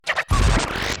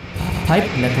Pipe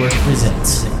Network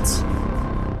presents.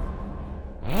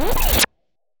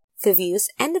 The views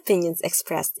and opinions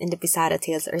expressed in the Pisara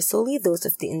Tales are solely those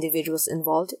of the individuals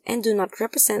involved and do not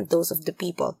represent those of the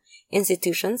people,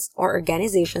 institutions, or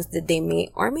organizations that they may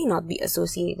or may not be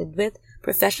associated with,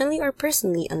 professionally or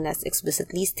personally unless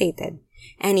explicitly stated.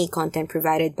 Any content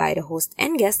provided by the host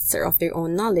and guests are of their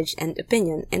own knowledge and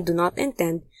opinion and do not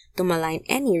intend to malign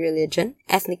any religion,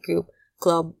 ethnic group,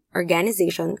 club,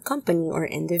 organization, company, or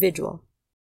individual.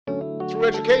 Through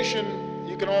education,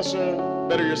 you can also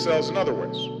better yourselves in other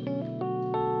ways.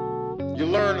 You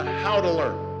learn how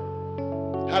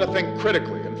to think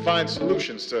critically and find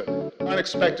solutions to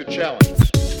unexpected challenges.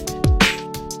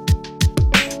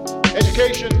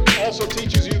 Education also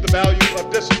teaches you the value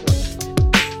of discipline.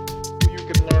 You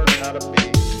can learn how to be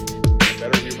a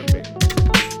better human being.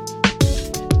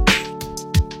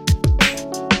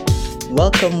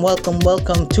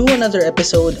 Welcome to another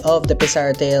episode of the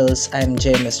Pisara Tales. I'm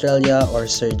Jay Estrella, or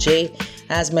Sir J,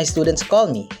 as my students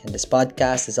call me. And this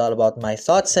podcast is all about my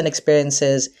thoughts and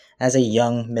experiences as a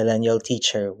young millennial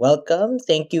teacher. Welcome.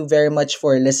 Thank you very much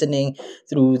for listening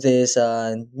through this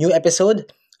new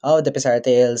episode of the Pisara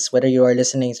Tales. Whether you are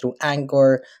listening through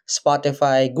Anchor,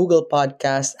 Spotify, Google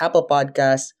Podcasts, Apple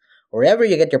Podcasts, wherever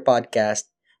you get your podcast,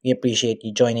 we appreciate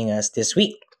you joining us this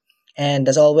week. And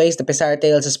as always, the Pisara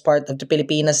Tales is part of the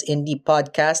Pilipinas Indie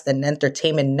Podcast and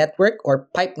Entertainment Network, or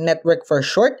Pipe Network for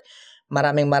short.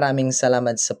 Maraming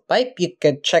salamat sa Pipe. You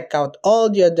can check out all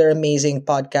the other amazing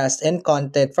podcasts and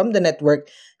content from the network.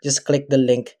 Just click the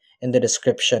link in the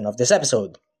description of this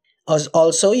episode.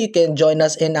 Also, you can join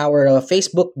us in our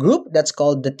Facebook group that's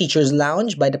called the Teachers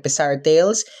Lounge by the Pisara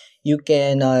Tales. You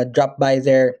can drop by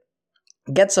there,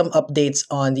 get some updates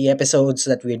on the episodes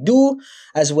that we do,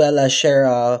 as well as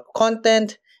share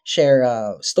content, share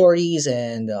stories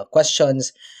and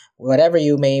questions, whatever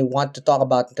you may want to talk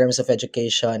about in terms of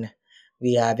education.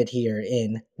 We have it here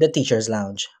in the Teachers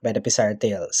Lounge by the Pisara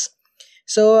Tales.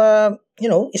 So,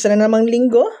 isa na namang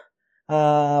linggo.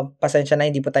 Pasensya na,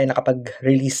 hindi po tayo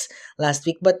nakapag-release last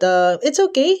week. But it's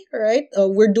okay, alright?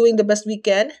 We're doing the best we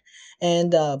can.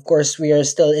 And of course, we are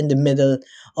still in the middle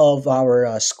of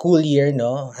our school year,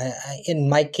 no? In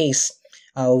my case,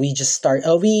 we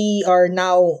are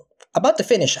now about to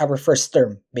finish our first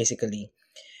term, basically.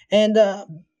 And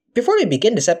before we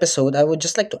begin this episode, I would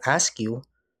just like to ask you,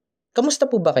 kamusta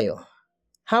po ba kayo?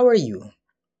 How are you?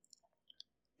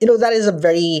 That is a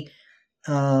very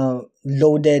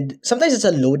sometimes it's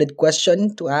a loaded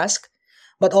question to ask,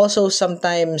 but also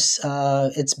sometimes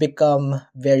it's become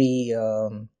very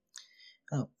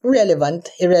irrelevant,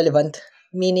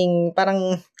 meaning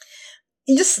parang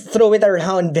you just throw it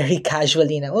around very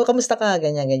casually na, kamusta ka,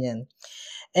 ganyan.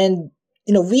 And,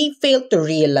 we fail to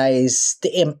realize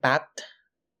the impact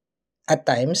at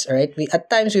times, right? At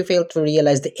times we fail to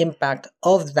realize the impact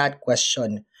of that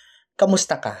question,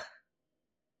 kamusta ka?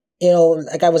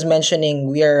 Like I was mentioning,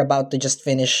 we are about to just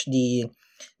finish the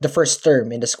first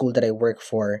term in the school that I work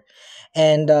for.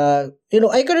 And, I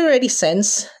could already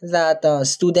sense that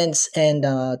students and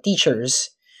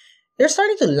teachers, they're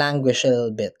starting to languish a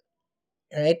little bit,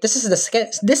 right? This is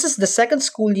the second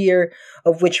school year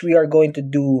of which we are going to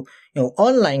do,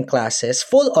 online classes,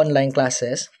 full online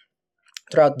classes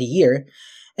throughout the year.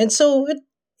 And so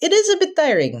it is a bit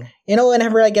tiring.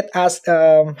 Whenever I get asked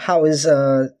how is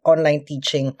online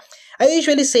teaching, I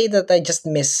usually say that I just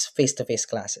miss face-to-face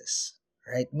classes,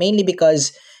 right? Mainly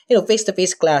because,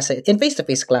 face-to-face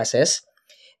classes,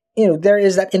 there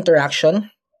is that interaction.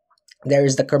 There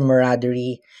is the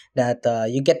camaraderie that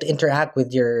you get to interact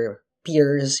with your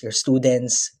peers, your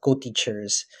students,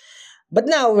 co-teachers. But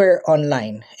now we're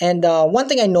online. And one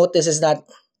thing I notice is that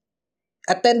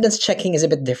attendance checking is a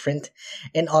bit different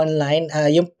in online.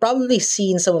 You've probably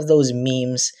seen some of those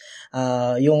memes.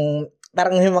 Yung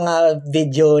mga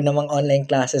video ng mga online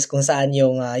classes kung saan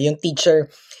yung teacher,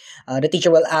 the teacher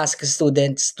will ask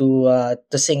students to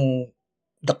sing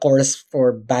the chorus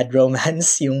for Bad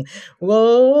Romance, yung whoa,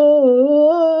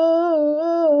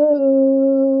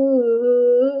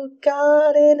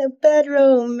 caught in a bad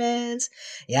romance.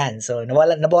 Yan, so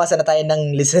nabawasan na tayo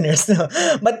ng listeners, no?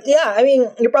 But yeah, I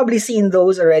mean, you've probably seen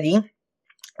those already.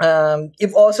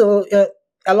 You've also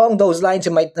along those lines,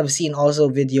 you might have seen also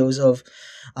videos of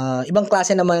ibang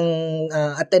klase namang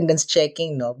attendance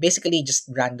checking, no? Basically just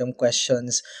random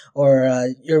questions, or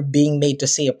you're being made to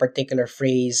say a particular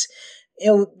phrase.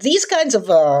 These kinds of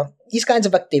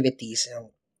activities,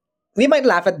 we might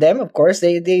laugh at them, of course.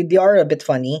 They are a bit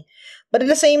funny, but at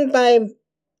the same time,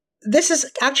 this is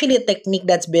actually a technique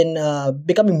that's been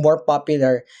becoming more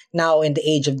popular now in the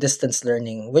age of distance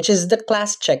learning, which is the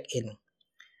class check-in.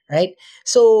 right?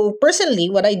 So personally,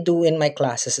 what I do in my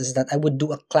classes is that I would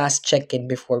do a class check-in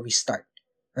before we start,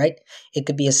 right? It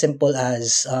could be as simple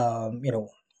as,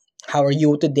 how are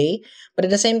you today? But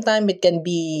at the same time, it can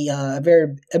be a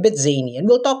bit zany, and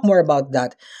we'll talk more about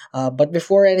that. But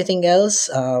before anything else,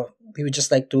 we would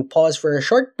just like to pause for a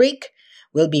short break.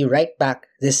 We'll be right back.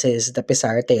 This is the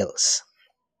Pizarra Tales.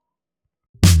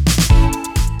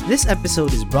 This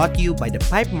episode is brought to you by the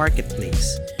Pipe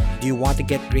Marketplace. Do you want to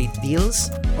get great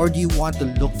deals? Or do you want to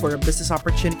look for a business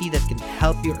opportunity that can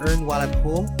help you earn while at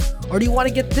home? Or do you want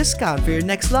to get discount for your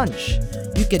next lunch?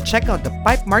 You can check out the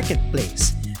Pipe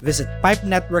Marketplace. Visit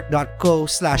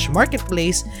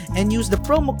pipenetwork.co/marketplace and use the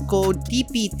promo code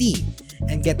TPT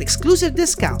and get exclusive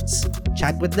discounts.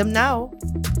 Chat with them now.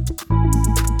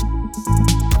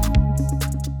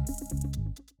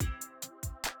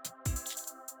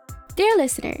 Dear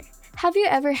listener, have you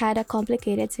ever had a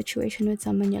complicated situation with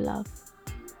someone you love?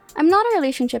 I'm not a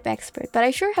relationship expert, but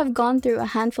I sure have gone through a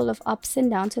handful of ups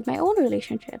and downs with my own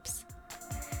relationships.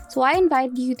 So I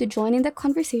invite you to join in the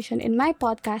conversation in my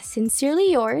podcast,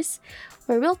 Sincerely Yours,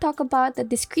 where we'll talk about the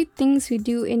discreet things we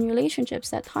do in relationships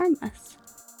that harm us.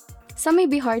 Some may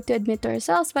be hard to admit to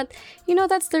ourselves, but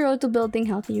that's the road to building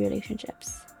healthy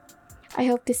relationships. I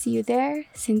hope to see you there.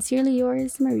 Sincerely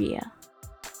yours, Maria.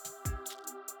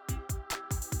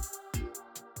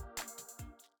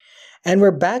 And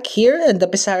we're back here in the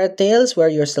Pizarra Tales, where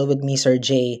you're still with me, Sir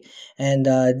J. And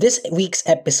this week's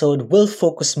episode will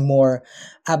focus more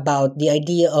about the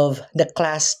idea of the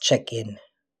class check-in.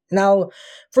 Now,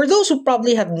 for those who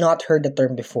probably have not heard the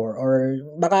term before, or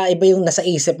baka iba yung nasa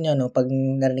isip nyo, no, pag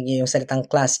narinig nyo yung salitang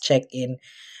class check-in,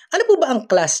 ano po ba ang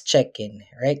class check-in,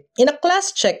 right? In a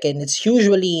class check-in, it's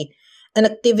usually an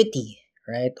activity,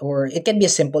 right? Or it can be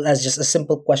as simple as just a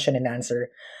simple question and answer.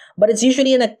 But it's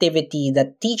usually an activity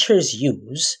that teachers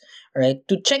use, right,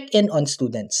 to check in on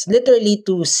students, literally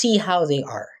to see how they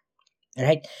are,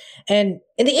 right? And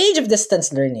in the age of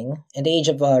distance learning, in the age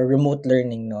of remote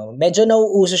learning, no, medyo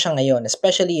nauuso siya ngayon,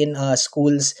 especially in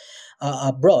schools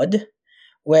abroad,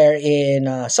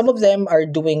 wherein some of them are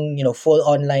doing, full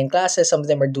online classes, some of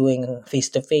them are doing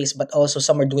face-to-face, but also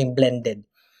some are doing blended.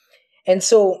 And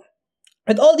so,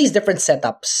 with all these different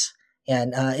setups,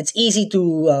 and it's easy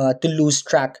to lose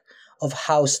track of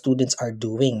how students are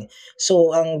doing.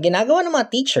 So, ang ginagawa ng mga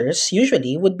teachers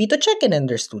usually would be to check in on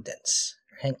their students.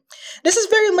 Right? This is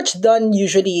very much done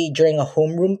usually during a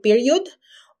homeroom period,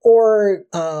 or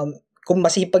kung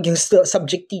masipag yung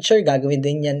subject teacher, gagawin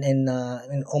din yan in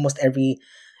almost every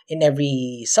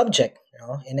subject,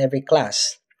 in every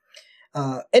class.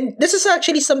 And this is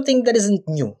actually something that isn't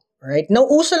new. Right?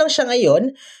 Nauuso lang siya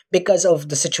ngayon because of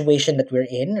the situation that we're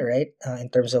in, right? In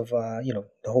terms of,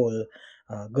 the whole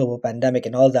global pandemic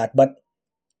and all that. But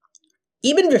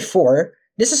even before,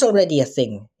 this is already a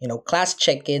thing. Class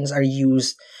check-ins are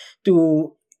used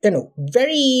to,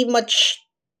 very much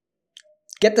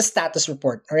get the status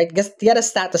report, all right? Get a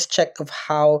status check of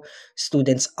how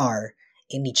students are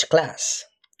in each class.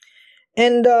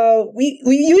 And we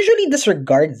usually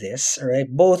disregard this, right?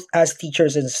 Both as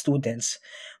teachers and students.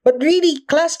 But really,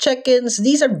 class check-ins,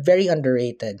 these are very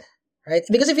underrated, right?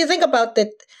 Because if you think about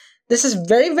it, this is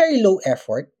very, very low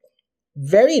effort,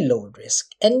 very low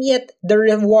risk, and yet the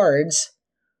rewards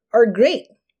are great,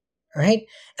 right?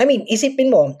 I mean, isipin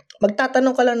mo,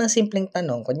 magtatanong ka lang ng simpleng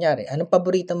tanong, kunyari, anong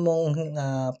paborito mong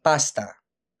pasta?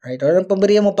 Right? Or anong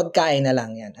paborito mong pagkain na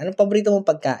lang yan? Anong paborito mong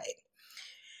pagkain?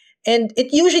 And it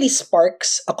usually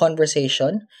sparks a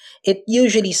conversation. It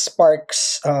usually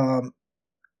sparks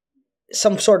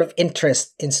some sort of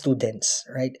interest in students,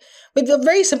 right? With a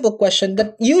very simple question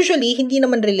that usually hindi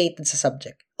naman related sa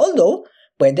subject. Although,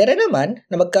 pwede rin naman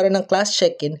na magkaroon ng class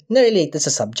check-in na related sa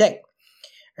subject,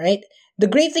 right? The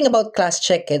great thing about class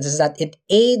check-ins is that it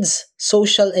aids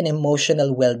social and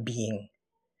emotional well-being,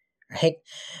 right?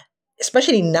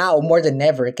 Especially now, more than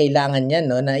ever, kailangan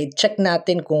yan, no, na i-check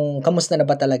natin kung kamusta na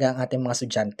ba talaga ang ating mga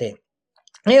estudyante.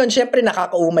 Ngayon, syempre,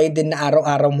 nakakaumay din na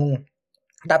araw-araw mong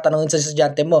tatanungin sa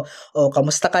estudyante mo,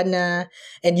 kamusta ka na?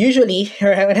 And usually,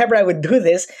 whenever I would do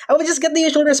this, I would just get the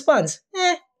usual response,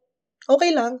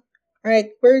 okay lang.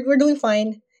 Alright, we're doing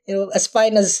fine. As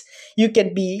fine as you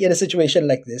can be in a situation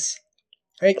like this.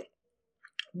 Right?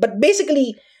 But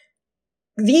basically,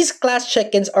 these class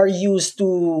check-ins are used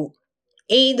to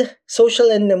aid social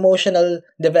and emotional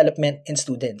development in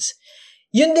students.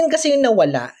 Yun din kasi yung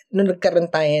nawala nung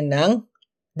nagkaroon tayo ng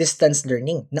distance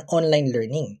learning, na online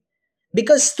learning.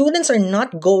 Because students are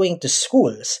not going to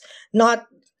schools,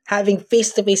 not having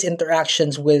face-to-face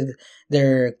interactions with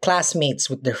their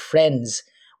classmates, with their friends,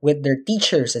 with their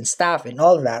teachers and staff and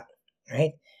all that,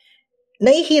 right?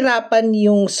 nahihirapan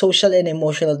yung social and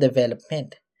emotional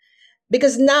development.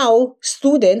 Because now,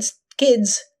 students,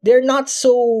 kids, they're not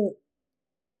so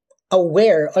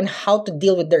aware on how to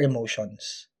deal with their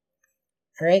emotions.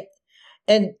 Right?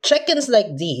 And check-ins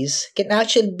like these can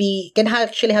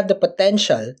actually have the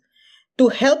potential to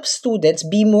help students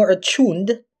be more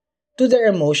attuned to their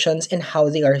emotions and how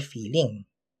they are feeling.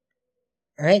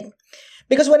 Right?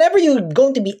 Because whenever you're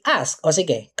going to be asked, o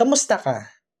sige, kamusta ka?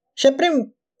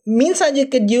 Syempre, minsan you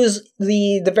could use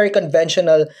the very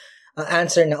conventional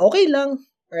answer na okay lang,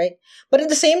 right? But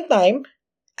at the same time,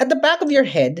 at the back of your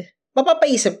head,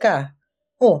 mapapaisip ka,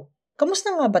 oh,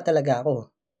 kamusta nga ba talaga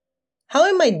ako? How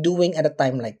am I doing at a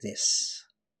time like this?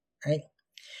 Right?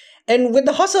 And with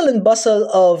the hustle and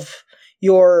bustle of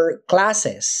your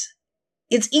classes,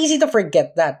 it's easy to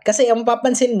forget that. Kasi ang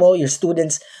mapapansin mo, your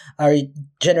students are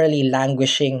generally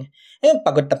languishing.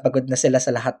 Pagod na sila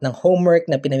sa lahat ng homework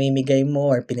na pinamimigay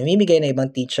mo or pinamimigay na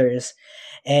ibang teachers.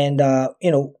 And,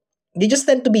 they just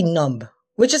tend to be numb.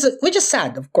 Which is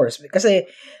sad, of course. Kasi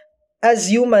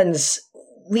as humans,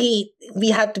 we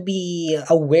have to be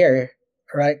aware,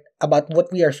 right, about what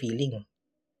we are feeling.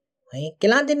 Okay?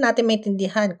 Kailangan din natin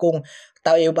maintindihan kung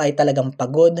tayo ba ay talagang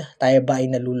pagod, tayo ba ay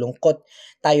nalulungkot,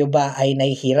 tayo ba ay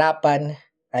nahihirapan,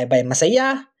 tayo ba ay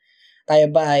masaya, tayo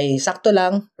ba ay sakto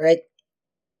lang, right?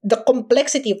 The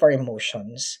complexity of our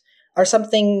emotions are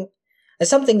something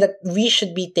that we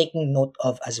should be taking note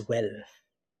of as well.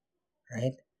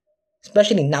 Right?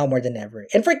 Especially now more than ever.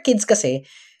 And for kids kasi,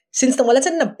 since wala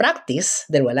sila ng practice,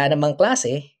 dahil wala namang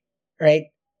klase,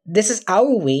 right? This is our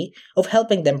way of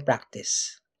helping them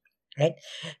practice. Right?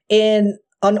 In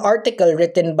an article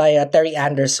written by Terry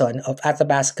Anderson of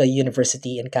Athabasca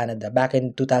University in Canada back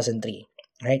in 2003,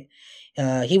 right?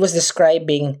 He was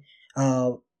describing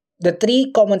the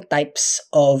three common types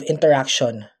of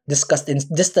interaction discussed in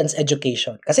distance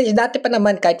education. Kasi dati pa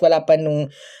naman, kahit wala pa nung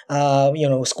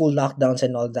school lockdowns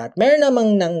and all that, meron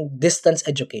namang ng distance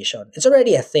education. It's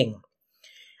already a thing,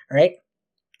 right?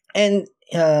 And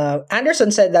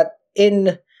Anderson said that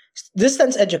in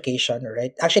distance education,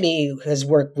 right? Actually, his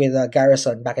work with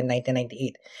Garrison back in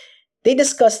 1998. They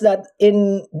discussed that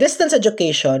in distance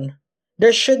education,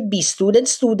 there should be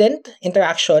student-student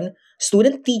interaction,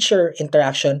 student-teacher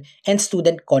interaction, and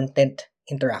student content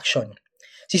interaction.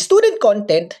 Si student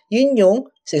content, yun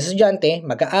yung si estudyante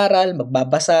mag-aaral,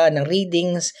 magbabasa ng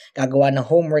readings, gagawa ng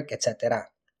homework, etc.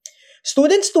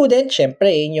 Student-student, syempre,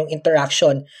 yung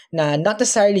interaction na not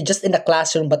necessarily just in the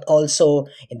classroom but also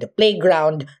in the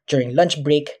playground, during lunch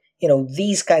break,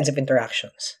 these kinds of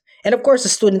interactions. And of course,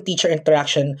 the student-teacher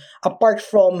interaction, apart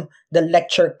from the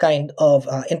lecture kind of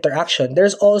interaction,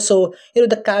 there's also,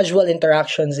 the casual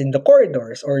interactions in the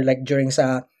corridors or like during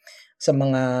sa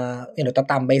mga,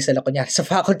 tatambay sila kunyari sa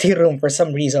faculty room for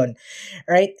some reason,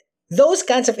 right? Those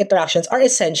kinds of interactions are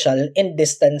essential in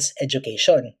distance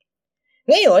education.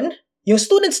 Ngayon, yung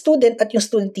student-student at yung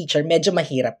student-teacher, medyo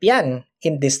mahirap yan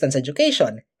in distance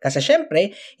education. Kasi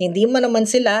syempre, hindi mo naman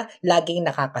sila laging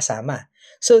nakakasama.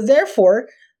 So therefore,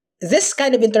 this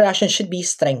kind of interaction should be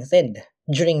strengthened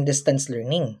during distance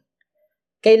learning.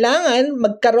 Kailangan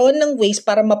magkaroon ng ways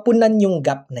para mapunan yung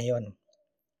gap na yon.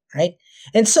 Right?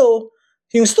 And so,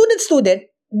 yung student-student,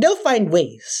 they'll find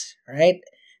ways. Right?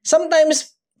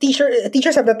 Sometimes,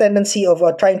 teachers have the tendency of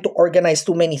trying to organize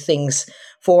too many things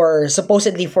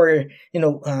supposedly for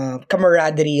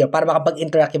camaraderie para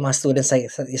makapag-interact yung mga students sa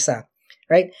isa't isa,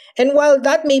 right? And while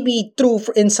that may be true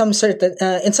in some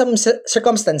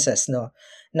circumstances, no,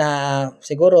 na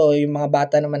siguro yung mga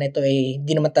bata naman ito ay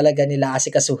hindi naman talaga nila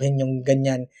asikasuhin yung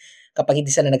ganyan kapag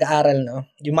hindi sila nag-aaral, no,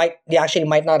 they actually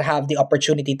might not have the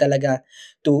opportunity talaga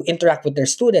to interact with their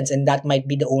students, and that might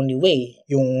be the only way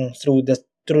yung through the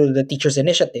teacher's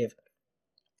initiative.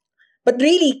 But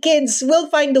really, kids will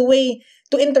find a way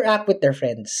to interact with their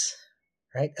friends,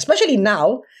 right? Especially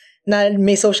now, na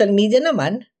may social media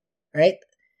naman, right?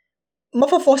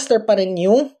 Mapo-foster pa rin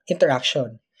yung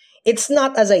interaction. It's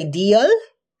not as ideal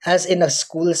as in a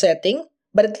school setting,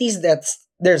 but at least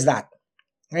there's that,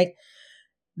 right?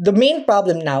 The main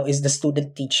problem now is the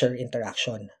student-teacher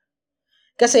interaction.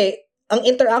 Kasi, ang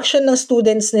interaction ng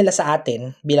students nila sa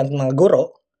atin, bilang mga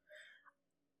guro,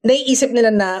 naiisip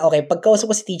nila na, okay, pagkausap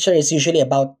ko si teacher is usually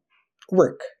about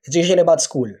work. It's usually about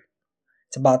school.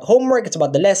 It's about homework. It's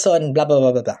about the lesson, blah, blah,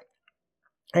 blah, blah, blah.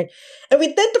 Right? And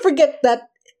we tend to forget that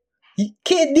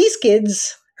these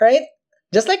kids, right,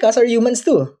 just like us, are humans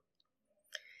too.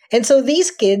 And so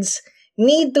these kids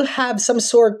need to have some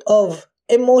sort of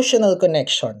emotional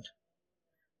connection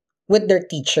with their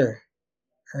teacher.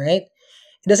 Right?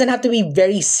 It doesn't have to be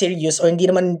very serious or hindi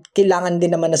naman kailangan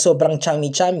din naman na sobrang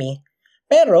chummy-chummy.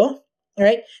 Pero,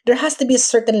 right? There has to be a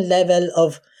certain level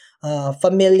of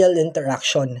familial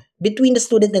interaction between the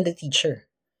student and the teacher,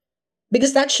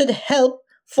 because that should help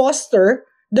foster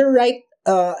the right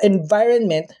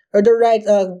environment, or the right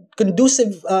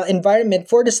conducive environment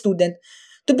for the student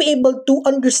to be able to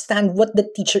understand what the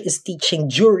teacher is teaching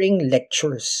during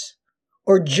lectures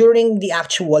or during the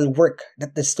actual work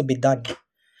that is to be done.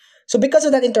 So because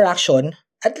of that interaction,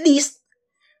 at least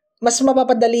mas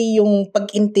mapapadali yung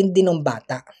pag-intindi ng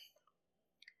bata.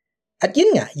 At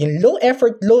yun nga, yung low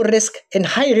effort, low risk, and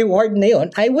high reward na yun,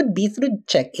 I would be through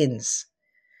check-ins.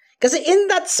 Kasi in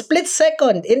that split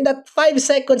second, in that 5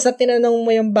 seconds na tinanong mo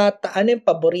yung bata, ano yung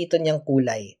paborito niyang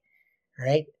kulay?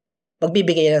 Right?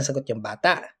 Magbibigay ng sagot yung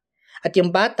bata. At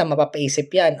yung bata, mapapaisip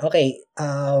yan, okay,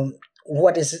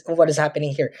 what is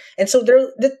happening here? And so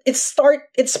it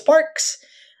sparks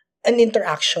an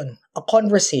interaction, a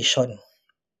conversation.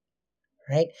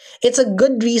 Right? It's a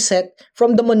good reset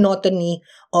from the monotony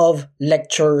of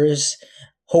lectures,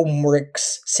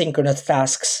 homeworks, synchronous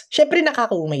tasks. Syempre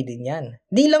nakakaumay din yan.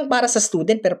 Di lang para sa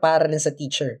student, pero para rin sa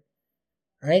teacher.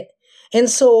 Right? And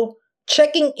so,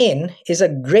 checking in is a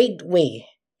great way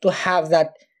to have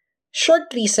that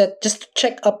short reset just to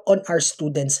check up on our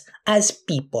students as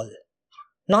people.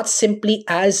 Not simply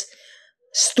as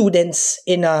students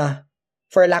in a,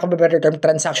 for lack of a better term,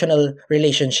 transactional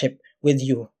relationship with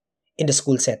you in the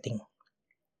school setting.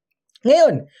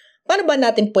 Ngayon, paano ba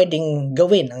natin pwedeng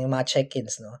gawin ang mga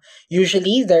check-ins? No?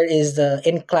 Usually, there is the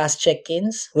in-class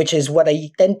check-ins, which is what I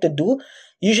tend to do.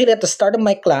 Usually, at the start of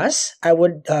my class, I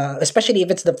would, especially if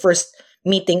it's the first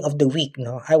meeting of the week,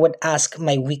 no, I would ask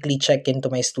my weekly check-in to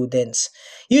my students.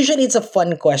 Usually, it's a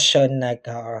fun question like,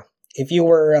 if you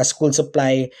were a school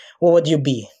supply, what would you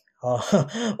be?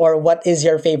 Or what is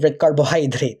your favorite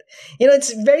carbohydrate?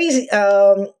 It's very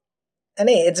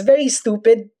it's very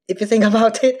stupid if you think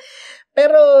about it.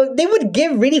 Pero they would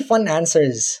give really fun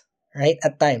answers, right?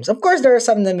 At times. Of course, there are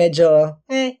some na medyo,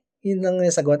 yun lang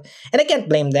yung sagot. And I can't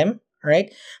blame them,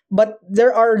 right? But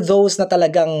there are those na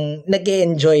talagang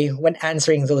nag-enjoy when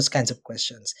answering those kinds of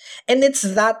questions. And it's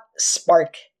that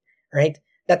spark, right?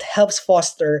 That helps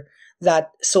foster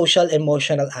that social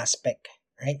emotional aspect,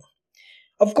 right?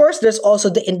 Of course, there's also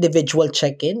the individual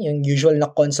check-in, yung usual na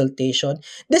consultation.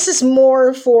 This is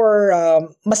more for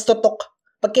mas tutok.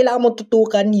 Pag kailangan mo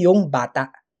tutukan yung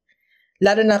bata.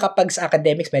 Lalo na kapag sa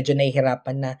academics, medyo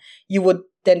nahihirapan na, you would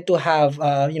tend to have,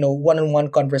 one-on-one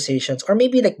conversations or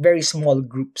maybe like very small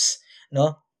groups,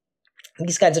 no?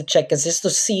 These kinds of check-ins is to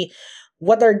see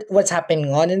what's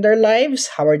happening on in their lives,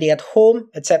 how are they at home,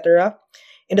 etc.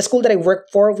 In the school that I work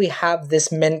for, we have this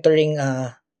mentoring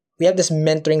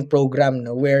program,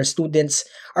 no, where students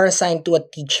are assigned to a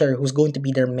teacher who's going to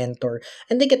be their mentor,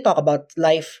 and they can talk about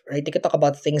life, right? They can talk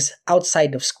about things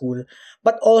outside of school,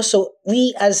 but also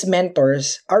we as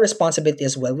mentors, our responsibility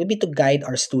as well would be to guide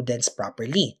our students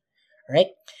properly,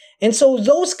 right? And so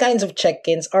those kinds of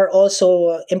check-ins are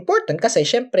also important kasi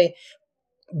syempre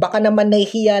baka naman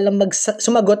nahihiya lang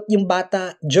sumagot yung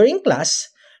bata during class,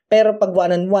 pero pag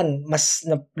one-on-one mas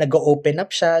nag-open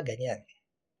up siya, ganyan.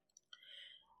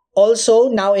 Also,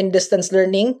 now in distance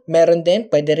learning, meron din,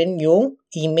 pwede rin yung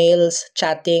emails,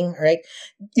 chatting, right?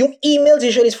 Yung emails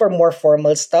usually is for more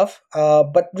formal stuff,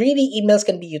 but really emails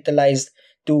can be utilized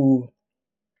to,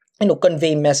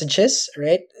 convey messages,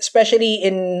 right? Especially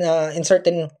in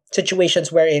certain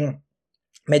situations wherein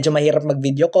medyo mahirap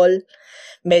mag-video call,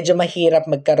 medyo mahirap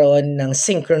magkaroon ng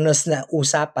synchronous na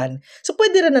usapan. So,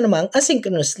 pwede rin na namang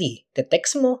asynchronously.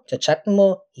 Te-text mo, chat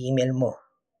mo, email mo,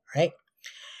 right?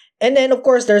 And then, of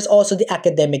course, there's also the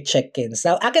academic check-ins.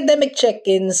 Now, academic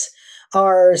check-ins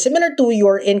are similar to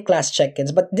your in-class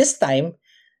check-ins, but this time,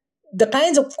 the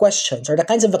kinds of questions or the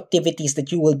kinds of activities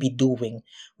that you will be doing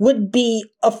would be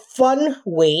a fun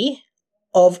way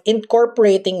of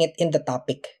incorporating it in the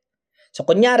topic. So,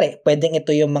 kunyari, pwedeng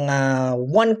ito yung mga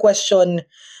one question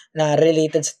na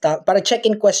related sa para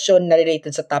check-in question na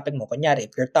related sa topic mo. Kunyari,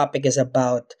 if your topic is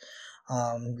about,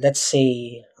 let's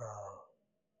say,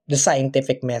 the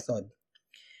scientific method.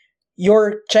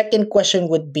 Your check-in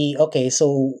question would be, okay,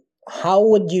 so how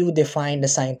would you define the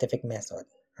scientific method,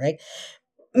 right?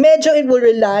 Medyo it will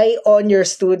rely on your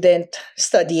student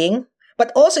studying,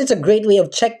 but also it's a great way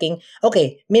of checking,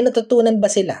 okay, may natutunan ba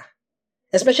sila?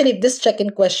 Especially if this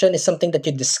check-in question is something that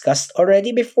you discussed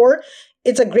already before,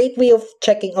 it's a great way of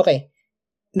checking, okay,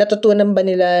 natutunan ba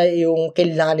nila yung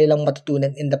kailangan nilang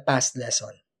matutunan in the past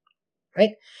lesson?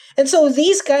 Right? And so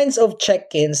these kinds of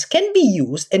check-ins can be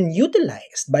used and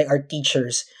utilized by our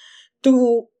teachers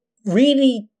to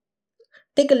really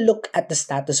take a look at the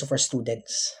status of our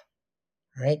students.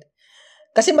 Right?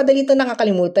 Kasi madali ito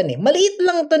nakakalimutan eh. Maliit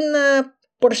lang ito na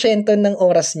porsyento ng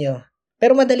oras nyo.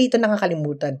 Pero madali ito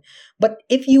nakakalimutan. But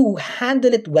if you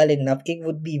handle it well enough, it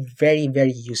would be very,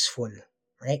 very useful.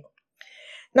 Right?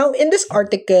 Now, in this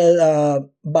article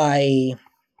by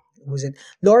who's it?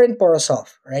 Lauren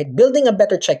Porosov, right? Building a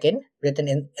Better Check-in, written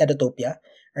in Edutopia,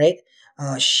 right?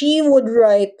 She would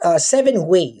write 7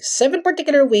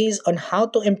 particular ways on how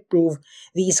to improve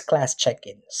these class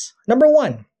check-ins. Number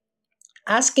 1,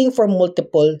 asking for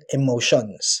multiple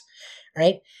emotions,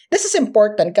 right? This is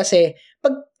important kasi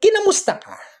pag kinamusta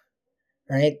ka,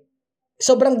 right?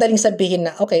 Sobrang daling sabihin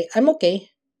na, okay, I'm okay,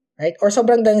 right? Or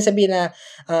sobrang daling sabihin na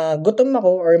gutom ako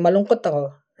or malungkot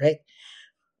ako, right?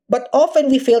 But often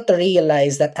we fail to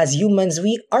realize that as humans,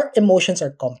 our emotions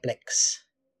are complex.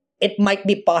 It might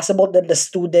be possible that the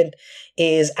student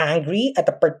is angry at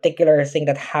a particular thing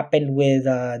that happened with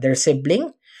their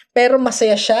sibling, pero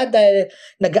masaya siya dahil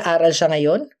nag-aaral siya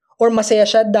ngayon, or masaya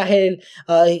siya dahil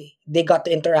they got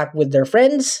to interact with their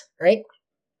friends, right?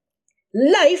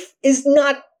 Life is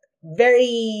not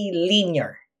very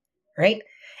linear, right?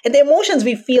 And the emotions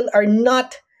we feel are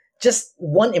not just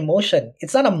one emotion.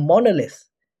 It's not a monolith,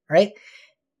 right?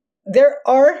 There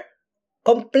are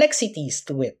complexities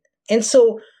to it. And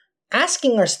so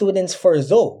asking our students for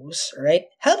those, right,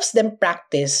 helps them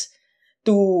practice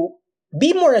to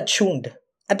be more attuned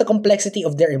at the complexity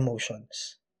of their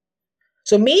emotions.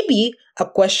 So maybe a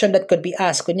question that could be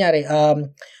asked, kunyari,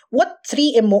 which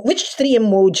three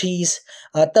emojis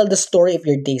tell the story of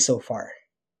your day so far?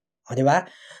 O, di ba?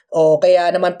 O kaya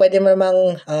naman pwede mo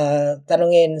namang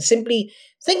tanungin, simply,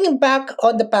 thinking back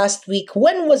on the past week,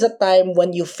 when was a time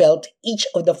when you felt each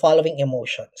of the following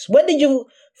emotions? When did you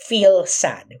feel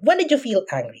sad? When did you feel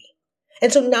angry?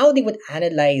 And so now they would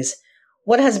analyze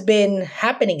what has been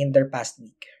happening in their past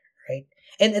week, right?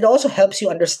 And it also helps you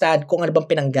understand kung ano bang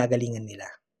pinanggagalingan nila.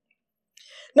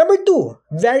 Number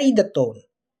 2, vary the tone.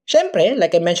 Siyempre,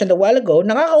 like I mentioned a while ago,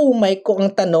 nakakaumay kung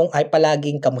ang tanong ay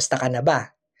palaging kamusta ka na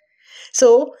ba?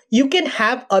 So, you can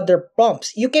have other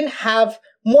prompts. You can have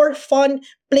more fun,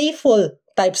 playful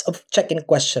types of check-in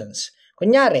questions.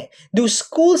 Kunyari, do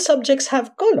school subjects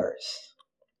have colors?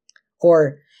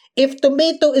 Or, if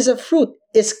tomato is a fruit,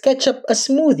 is ketchup a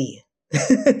smoothie?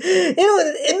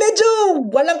 Medyo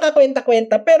walang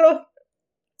kakwenta-kwenta, pero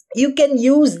you can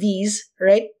use these,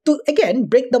 right, to, again,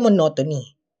 break the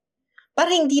monotony.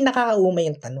 Para hindi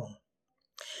nakakaumay yung tanong.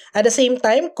 At the same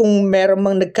time, kung meron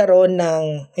mang nagkaroon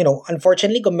ng,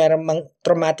 unfortunately, kung meron mang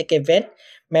traumatic event,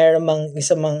 meron mang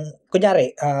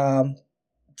kunyari,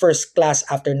 first class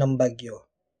after ng bagyo,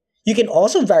 you can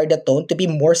also vary the tone to be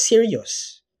more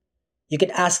serious. You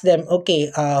can ask them,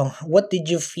 okay, what did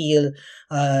you feel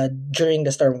during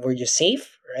the storm? Were you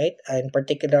safe, right? In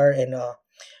particular, and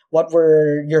what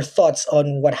were your thoughts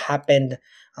on what happened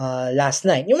last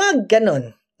night? Yung mga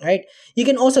ganon. Right? You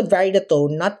can also vary the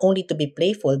tone not only to be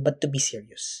playful but to be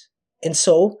serious. And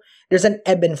so, there's an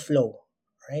ebb and flow.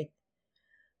 Right?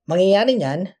 Mangyayari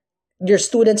niyan, your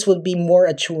students will be more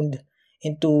attuned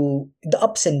into the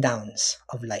ups and downs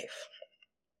of life.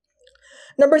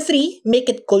 Number 3, make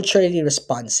it culturally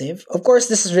responsive. Of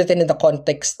course, this is written in the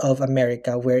context of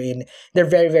America wherein they're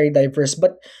very, very diverse.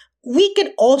 But we can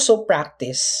also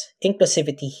practice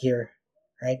inclusivity here.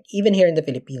 Right? Even here in the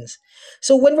Philippines.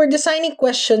 So when we're designing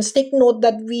questions, take note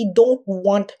that we don't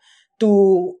want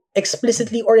to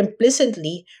explicitly or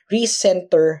implicitly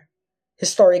recenter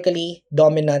historically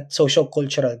dominant social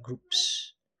cultural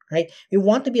groups. Right? We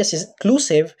want to be as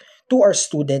inclusive to our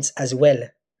students as well.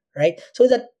 Right? So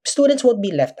that students won't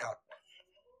be left out.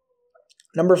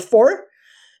 Number 4,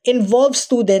 involve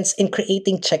students in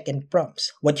creating check-in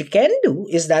prompts. What you can do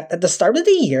is that at the start of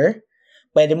the year,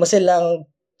 pwede mo silang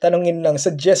tanungin ng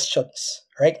suggestions,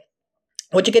 right?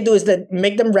 What you can do is that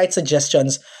make them write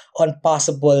suggestions on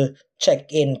possible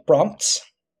check-in prompts.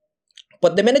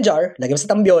 Put them in a jar, lagay mo sa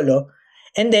tambyolo,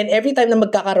 and then every time na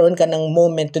magkakaroon ka ng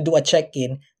moment to do a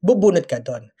check-in, bubunot ka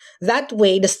doon. That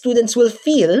way, the students will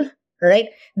feel, right,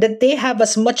 that they have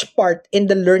as much part in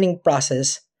the learning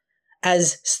process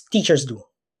as teachers do,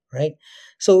 right?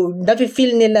 So,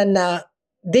 nafe-feel nila na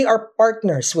they are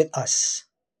partners with us.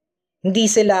 Hindi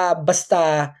sila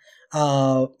basta,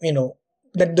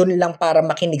 nandun lang para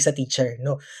makinig sa teacher.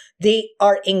 No, they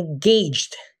are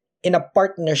engaged in a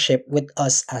partnership with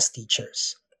us as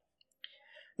teachers.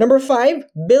 Number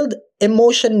 5, build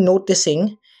emotion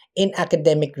noticing in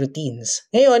academic routines.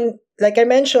 Ngayon, like I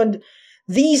mentioned,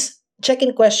 these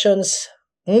check-in questions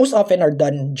most often are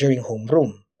done during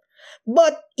homeroom.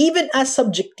 But even as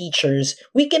subject teachers,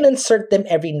 we can insert them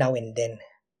every now and then.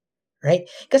 Right?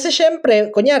 Kasi syempre,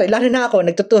 kunyari, lalo na ako,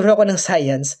 nagtuturo ako ng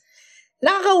science,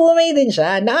 nakakaumay din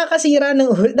siya,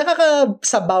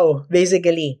 nakakasabaw,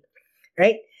 basically.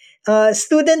 right?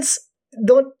 Students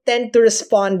don't tend to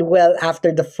respond well after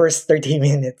the first 30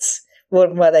 minutes.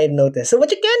 What I noticed. So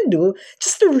what you can do,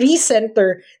 just to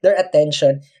recenter their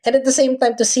attention and at the same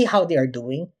time to see how they are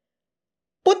doing,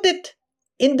 put it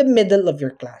in the middle of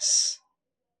your class.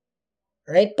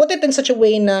 Right? Put it in such a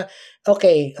way na,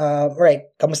 okay, right,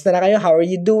 kamusta na kayo? How are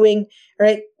you doing?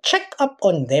 Right? Check up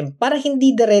on them para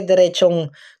hindi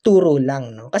dire-diretsong turo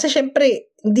lang, no? Kasi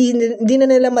syempre, hindi na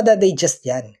nila madadigest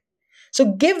yan.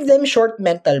 So give them short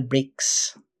mental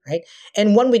breaks, right?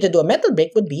 And one way to do a mental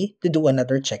break would be to do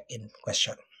another check-in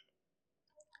question.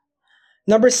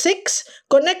 Number 6,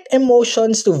 connect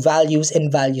emotions to values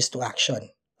and values to action.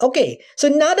 Okay, so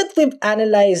now that we've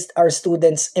analyzed our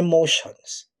students'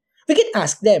 emotions, we can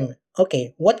ask them,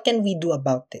 okay, what can we do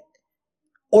about it?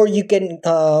 Or you can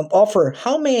offer,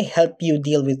 how may I help you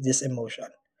deal with this emotion?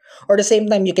 Or at the same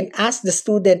time, you can ask the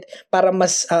student para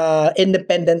mas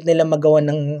independent nila magawa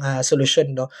ng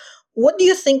solusyon, no? What do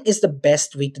you think is the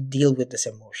best way to deal with this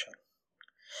emotion?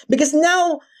 Because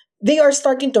now, they are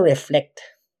starting to reflect.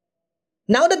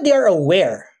 Now that they are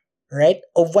aware, right,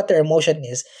 of what their emotion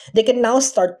is, they can now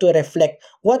start to reflect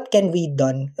what can be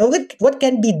done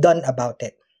about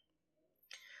it.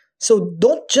 So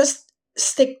don't just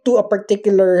stick to a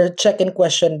particular check-in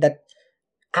question that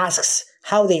asks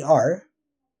how they are,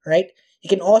 right? You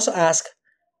can also ask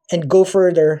and go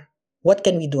further, what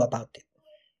can we do about it?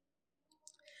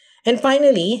 And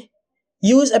finally,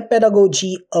 use a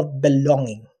pedagogy of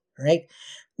belonging, right?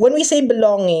 When we say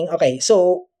belonging, okay,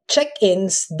 so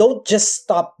check-ins don't just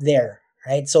stop there,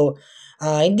 right? So,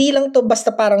 hindi lang to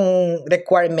basta parang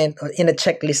requirement or in a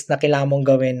checklist na kailangan mong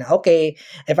gawin. Okay,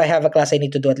 if I have a class, I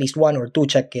need to do at least 1 or 2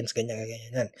 check-ins,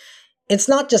 ganyan. It's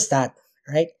not just that,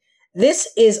 right? This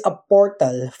is a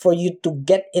portal for you to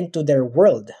get into their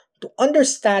world, to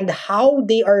understand how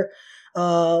they're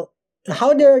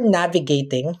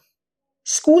navigating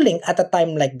schooling at a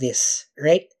time like this,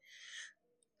 right?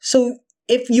 So,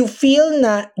 if you feel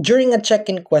na during a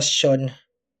check-in question,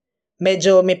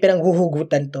 medyo may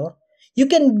pinanghuhugutan to, you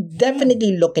can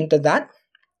definitely look into that.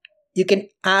 You can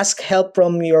ask help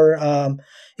from your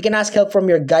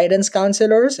guidance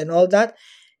counselors and all that.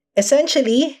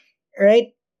 Essentially,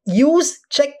 right? Use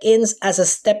check-ins as a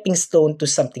stepping stone to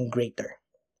something greater.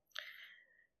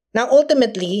 Now,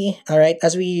 ultimately, all right,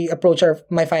 as we approach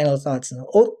my final thoughts,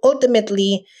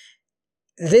 ultimately,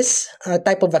 this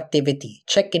type of activity,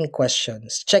 check-in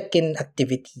questions, check-in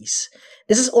activities,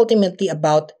 this is ultimately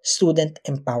about student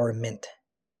empowerment.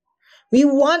 We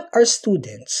want our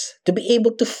students to be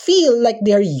able to feel like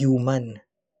they're human.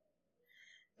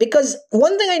 Because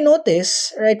one thing I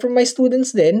notice, right, from my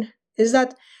students then, is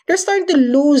that they're starting to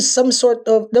lose some sort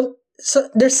of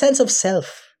their sense of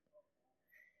self.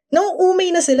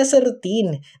 Nauumay na sila sa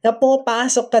routine na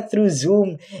pumapasok ka through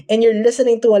Zoom and you're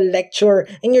listening to a lecture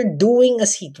and you're doing a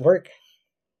seat work.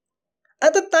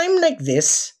 At a time like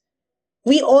this,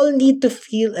 we all need to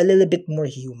feel a little bit more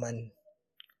human.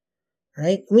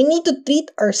 Right? We need to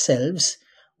treat ourselves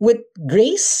with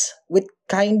grace, with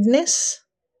kindness,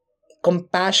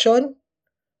 compassion,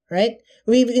 right?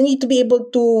 We need to be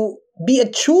able to be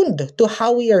attuned to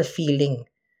how we are feeling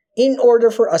in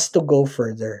order for us to go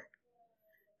further,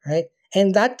 right?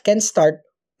 And that can start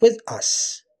with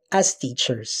us as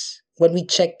teachers when we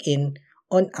check in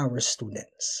on our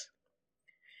students.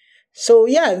 So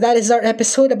yeah, that is our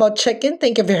episode about check-in.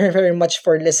 Thank you very, very much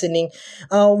for listening.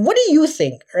 What do you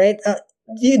think, right?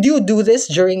 Do you do this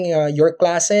during your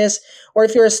classes? Or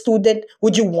if you're a student,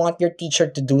 would you want your teacher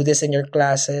to do this in your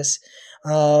classes?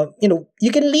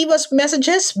 You can leave us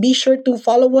messages. Be sure to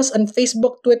follow us on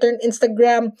Facebook, Twitter, and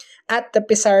Instagram at the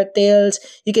Pizarra Tales.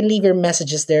 You can leave your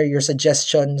messages there, your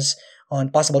suggestions on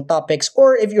possible topics,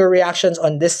 or if your reactions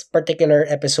on this particular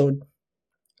episode,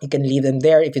 you can leave them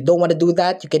there. If you don't want to do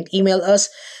that, you can email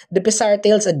us,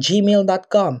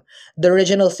 thepizarratales@gmail.com. The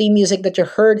original theme music that you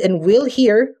heard and will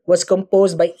hear was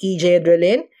composed by EJ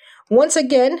Adrelin. Once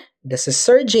again, this is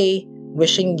Sir J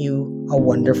wishing you a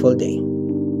wonderful day.